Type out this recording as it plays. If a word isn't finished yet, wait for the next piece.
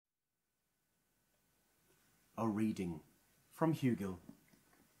a reading from Hugel.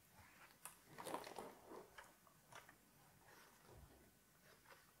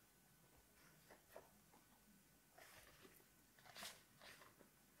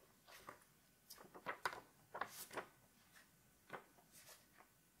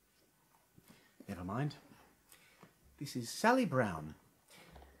 Never mind. This is Sally Brown,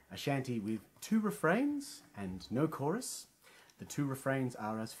 a shanty with 2 refrains and no chorus. The 2 refrains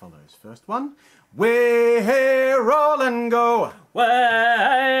are as follows. First one, way roll and go.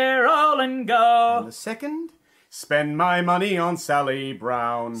 Way roll and go. And the second, spend my money on Sally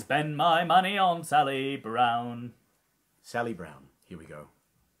Brown. Spend my money on Sally Brown. Sally Brown, here we go.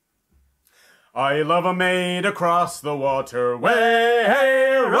 I love a maid across the water,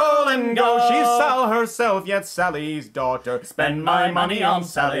 way roll and go. She's Sal herself, yet Sally's daughter. Spend my money on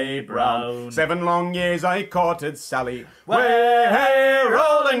Sally Brown. 7 long years I courted Sally, way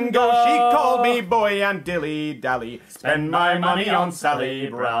roll and go. She called me boy and dilly-dally. Spend my money on Sally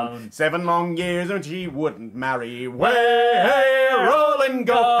Brown. 7 long years and she wouldn't marry, way roll and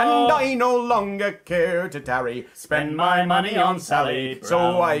go. And I no longer care to tarry. Spend my money on Sally Brown.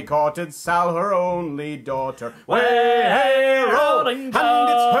 So I courted Sal, her only daughter, way roll and go. And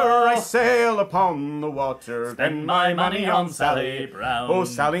it's her I sail upon the water. Spend my money on Sally Brown. Oh,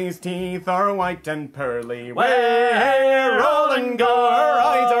 Sally's teeth are white and pearly, way roll and go. Her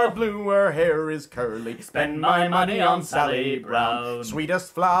eyes are blue, her hair is curly. Spend my money on Sally Brown.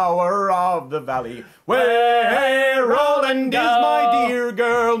 Sweetest flower of the valley, way roll and go. Is my dear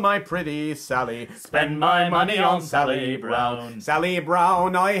girl, my pretty Sally. Spend my money on Sally Brown. Sally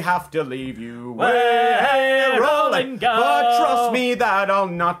Brown, I have to leave you, way roll and go. But trust me that I'll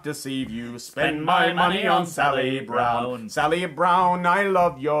not deceive you. Spend my money on Sally Brown. Sally Brown, I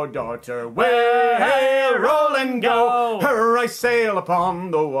love your daughter, way roll and go. Her I sail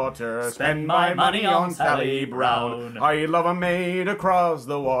upon the water. Spend my money on Sally Brown. I love a maid across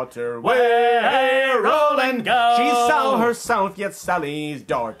the water, way roll and go. She's Sal herself, yet Sally's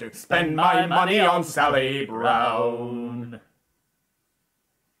daughter. Spend my money on Sally Brown.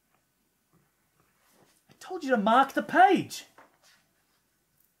 I told you to mark the page.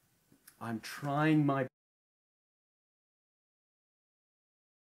 I'm trying my